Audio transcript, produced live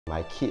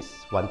My kids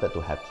wanted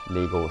to have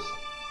Legos.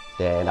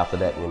 Then after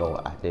that,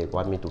 they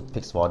want me to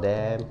fix for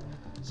them.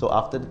 So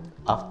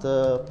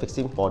after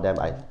fixing for them,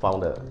 I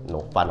found the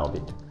fun of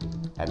it,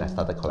 and I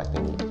started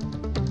collecting it.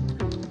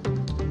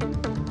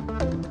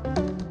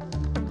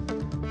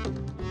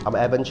 I'm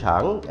Evan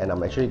Chang, and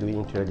I'm actually doing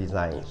interior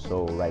design.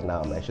 So right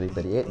now, I'm actually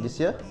 38 this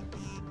year.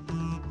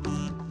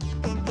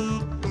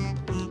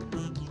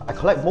 I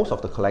collect most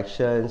of the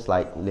collections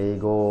like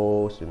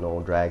Legos,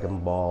 Dragon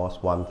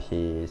Balls, One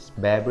Piece,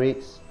 Bear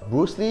Bricks,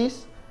 Bruce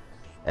Lee's,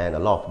 and a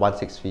lot of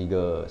 1/6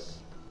 figures.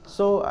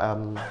 So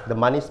the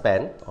money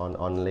spent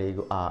on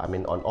Lego,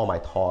 on all my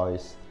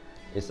toys,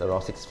 is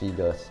around 6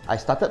 figures. I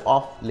started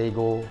off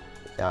Lego,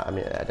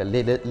 at the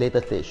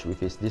later stage,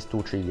 which is these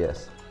 2-3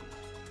 years.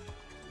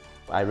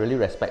 I really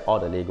respect all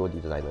the Lego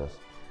designers.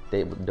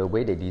 The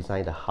way they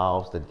design the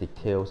house, the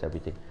details,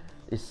 everything,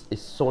 is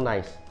so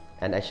nice.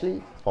 And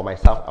actually, for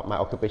myself, my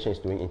occupation is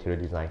doing interior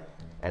design,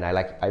 and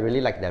I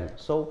really like them.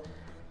 So,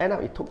 end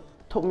up it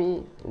took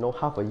me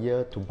half a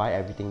year to buy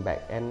everything back,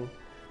 and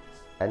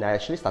I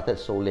actually started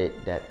so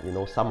late that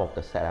some of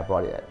the set I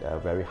bought it at a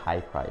very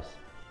high price.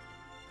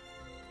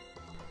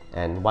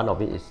 And one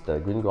of it is the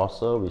green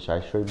grosser, which I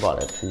actually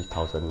bought at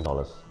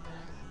 $3,000.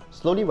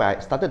 Slowly, when I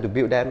started to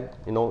build them,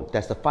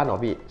 there's the fun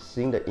of it,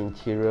 seeing the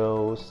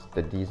interiors,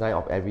 the design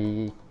of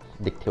every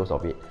details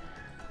of it.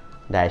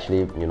 They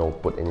actually,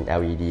 put in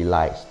LED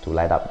lights to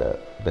light up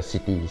the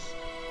cities,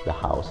 the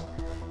house.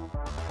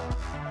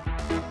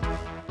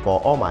 For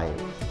all my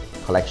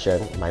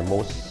collection, my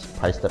most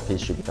prized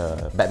piece should be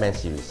the Batman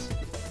series.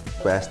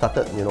 When I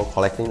started,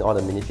 collecting all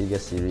the minifigure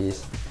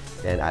series,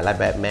 and I like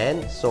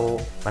Batman, so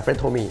my friend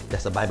told me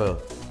there's a Bible.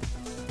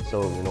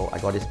 So, I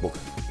got this book.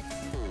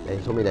 And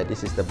he told me that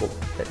this is the book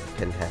that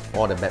can have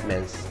all the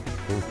Batman's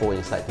info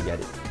inside to get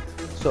it.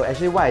 So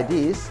actually what I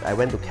did is, I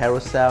went to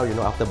Carousel,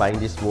 after buying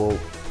this book,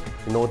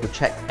 to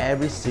check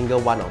every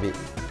single one of it.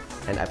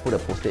 And I put a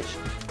postage,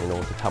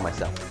 to tell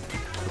myself,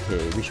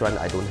 okay, which one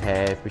I don't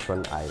have, which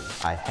one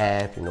I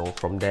have,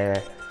 from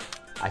there.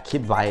 I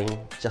keep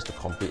buying just to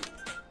complete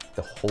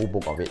the whole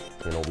book of it,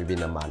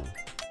 within a month.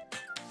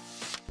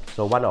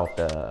 So one of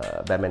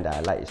the Batman that I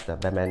like is the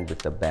Batman with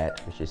the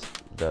bat, which is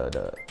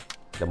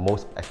the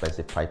most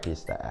expensive price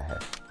piece that I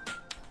have.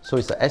 So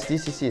it's a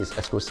SDCC, is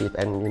exclusive,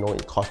 and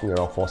it cost me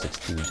around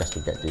 $460 just to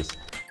get this.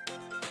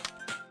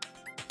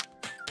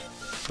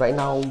 Right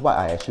now, what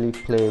I actually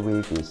play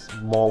with is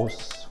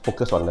most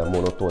focused on the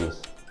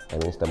monotones.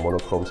 That means the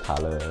monochrome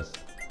colors,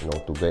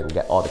 to go and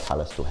get all the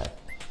colors to have.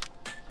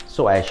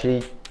 So I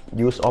actually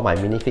use all my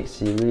minifig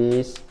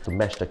series to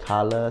match the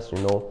colors,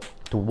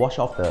 to wash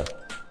off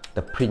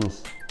the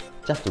prints,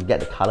 just to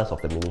get the colors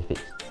of the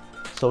minifigs.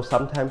 So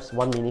sometimes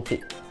one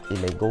minifig, it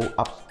may go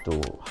up to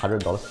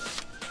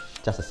 $100,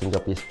 just a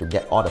single piece to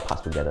get all the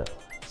parts together.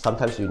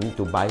 Sometimes you need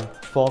to buy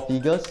 4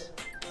 figures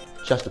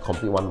just to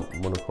complete one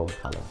monochrome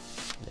color.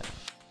 Yeah.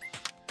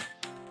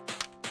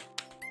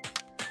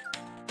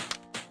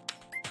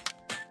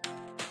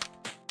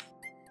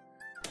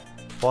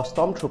 For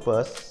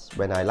Stormtroopers,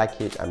 when I like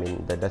it,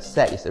 the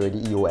set is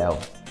already EOL,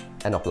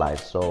 end of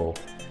life. So,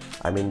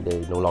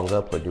 they no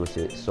longer produce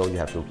it, so you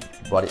have to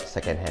bought it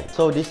second hand.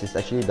 So this is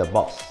actually the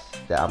box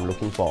that I'm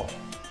looking for.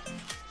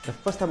 The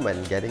first time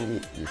when getting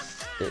it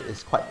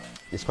is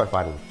quite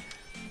funny.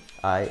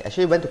 I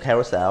actually went to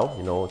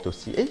Carousel, to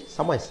see,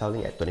 someone is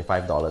selling at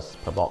 $25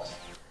 per box.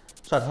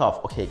 So I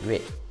thought, okay,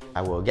 great,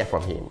 I will get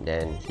from him.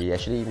 Then he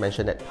actually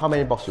mentioned that how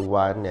many boxes you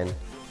want, and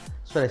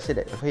so I said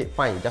that, okay,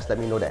 fine, just let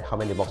me know that how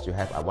many boxes you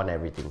have, I want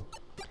everything.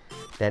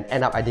 Then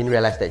end up, I didn't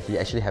realize that he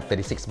actually have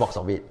 36 boxes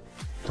of it.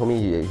 He told me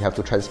you have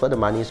to transfer the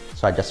money,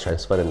 so I just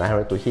transferred the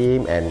 900 to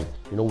him, and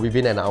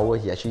within an hour,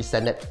 he actually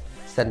sent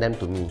them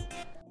to me.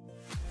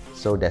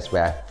 So that's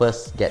where I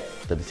first get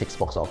 36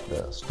 boxes of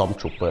the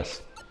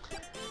Stormtroopers.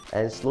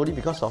 And slowly,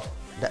 because of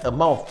the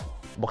amount of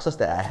boxes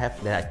that I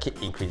have, then I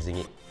keep increasing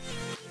it.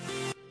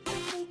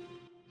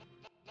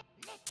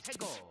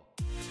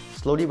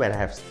 Slowly, when I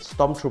have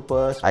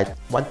Stormtroopers, I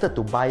wanted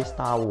to buy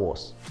Star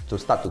Wars to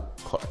start to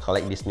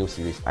collect this new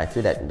series. I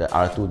feel that the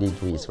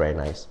R2-D2 is very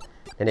nice.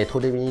 And they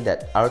told me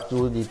that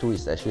R2-D2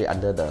 is actually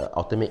under the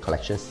Ultimate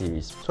Collection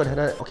series. So I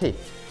thought, okay,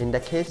 in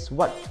that case,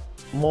 what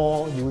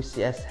more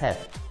UCS have?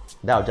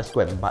 Then I'll just go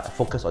and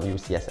focus on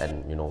UCS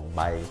and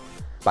buy.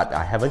 But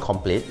I haven't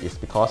completed is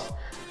because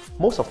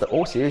most of the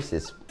old series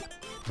is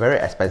very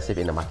expensive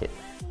in the market.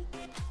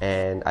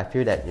 And I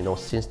feel that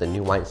since the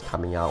new one is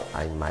coming out,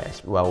 I might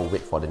as well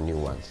wait for the new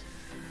ones.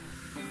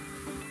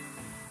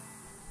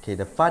 Okay,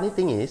 the funny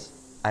thing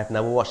is, I've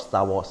never watched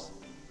Star Wars,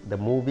 the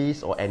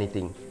movies or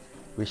anything,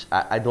 which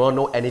I don't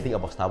know anything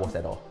about Star Wars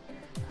at all.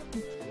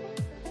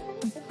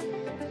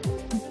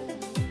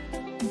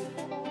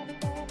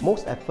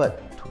 Most effort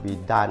to be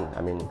done,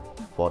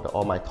 for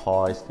all my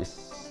toys,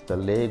 is the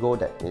Lego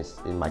that is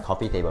in my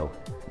coffee table.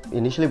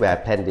 Initially, when I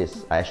planned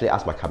this, I actually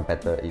asked my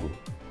competitor in.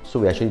 So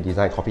we actually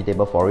designed a coffee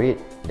table for it.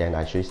 Then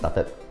I actually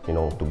started,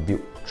 to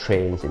build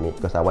trains in it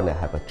because I want to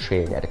have a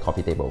train at the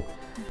coffee table.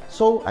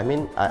 So I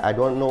mean, I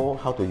don't know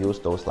how to use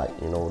those, like,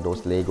 you know,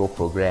 those Lego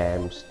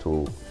programs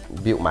to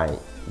build my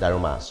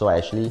diorama. So I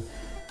actually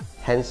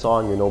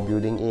hands-on, you know,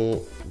 building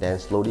it, then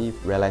slowly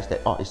realize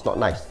that, oh, it's not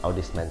nice, I'll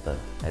dismantle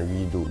and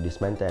redo,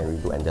 dismantle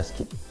and redo, and just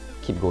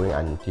keep going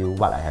until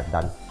what I have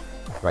done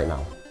right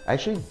now. I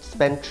actually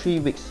spent 3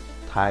 weeks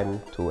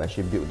time to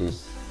actually build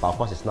this, but of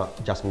course it's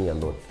not just me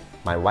alone.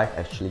 My wife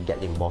actually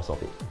get involved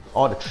of it.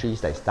 All the trees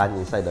that's done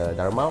inside the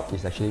diorama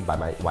is actually by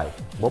my wife.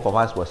 Both of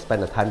us will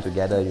spend the time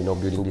together, you know,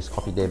 building this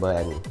coffee table,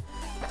 and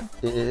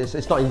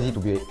it's not easy to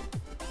build.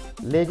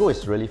 Lego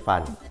is really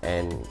fun,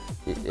 and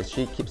it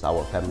actually keeps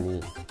our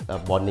family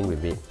bonding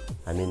with it.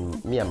 I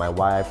mean, me and my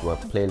wife will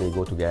play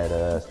Lego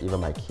together, even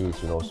my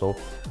kids, you know, so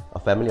a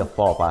family of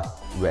 4 of us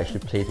will actually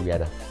play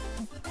together.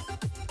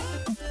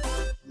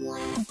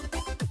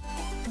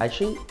 I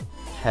actually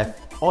have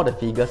all the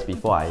figures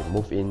before I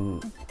move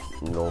in,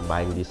 you know,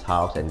 buying this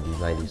house and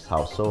design this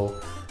house. So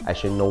I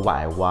actually know what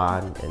I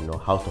want and know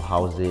how to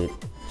house it.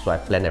 So I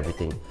plan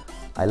everything.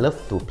 I love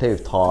to play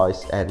with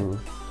toys, and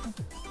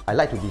I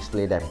like to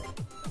display them.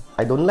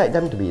 I don't like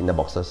them to be in the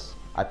boxes.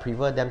 I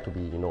prefer them to be,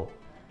 you know,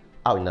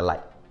 out in the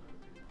light.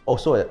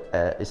 Also,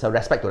 it's a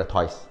respect to the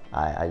toys.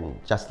 I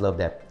just love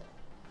them.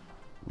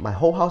 My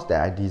whole house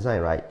that I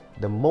design, right,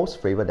 the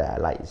most favorite that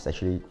I like is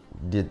actually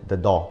the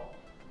door,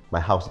 my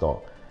house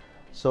door.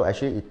 So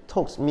actually it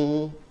took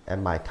me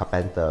and my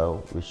carpenter,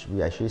 which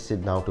we actually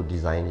sit down to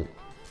design it,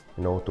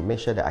 you know, to make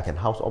sure that I can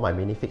house all my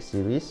minifig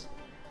series.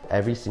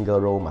 Every single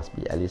row must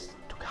be at least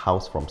to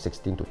house from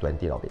 16 to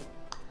 20 of it.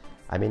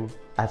 I mean,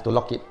 I have to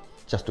lock it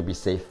just to be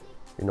safe,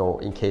 you know,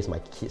 in case my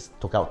kids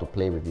took out to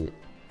play with it.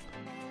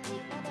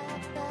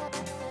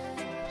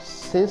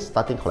 Since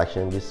starting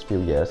collection these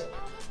few years,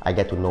 I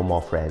get to know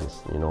more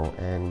friends, you know,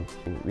 and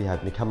we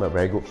have become a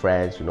very good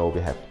friends. You know, we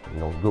have, you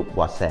know, group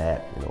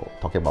WhatsApp, you know,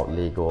 talking about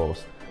Legos.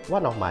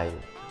 One of my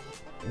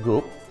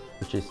group,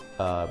 which is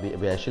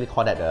we actually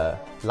call that the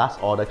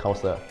last order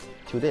counselor.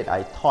 To date,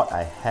 I thought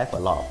I have a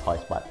lot of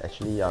toys, but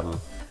actually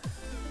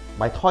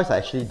my toys are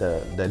actually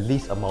the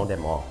least among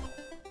them all.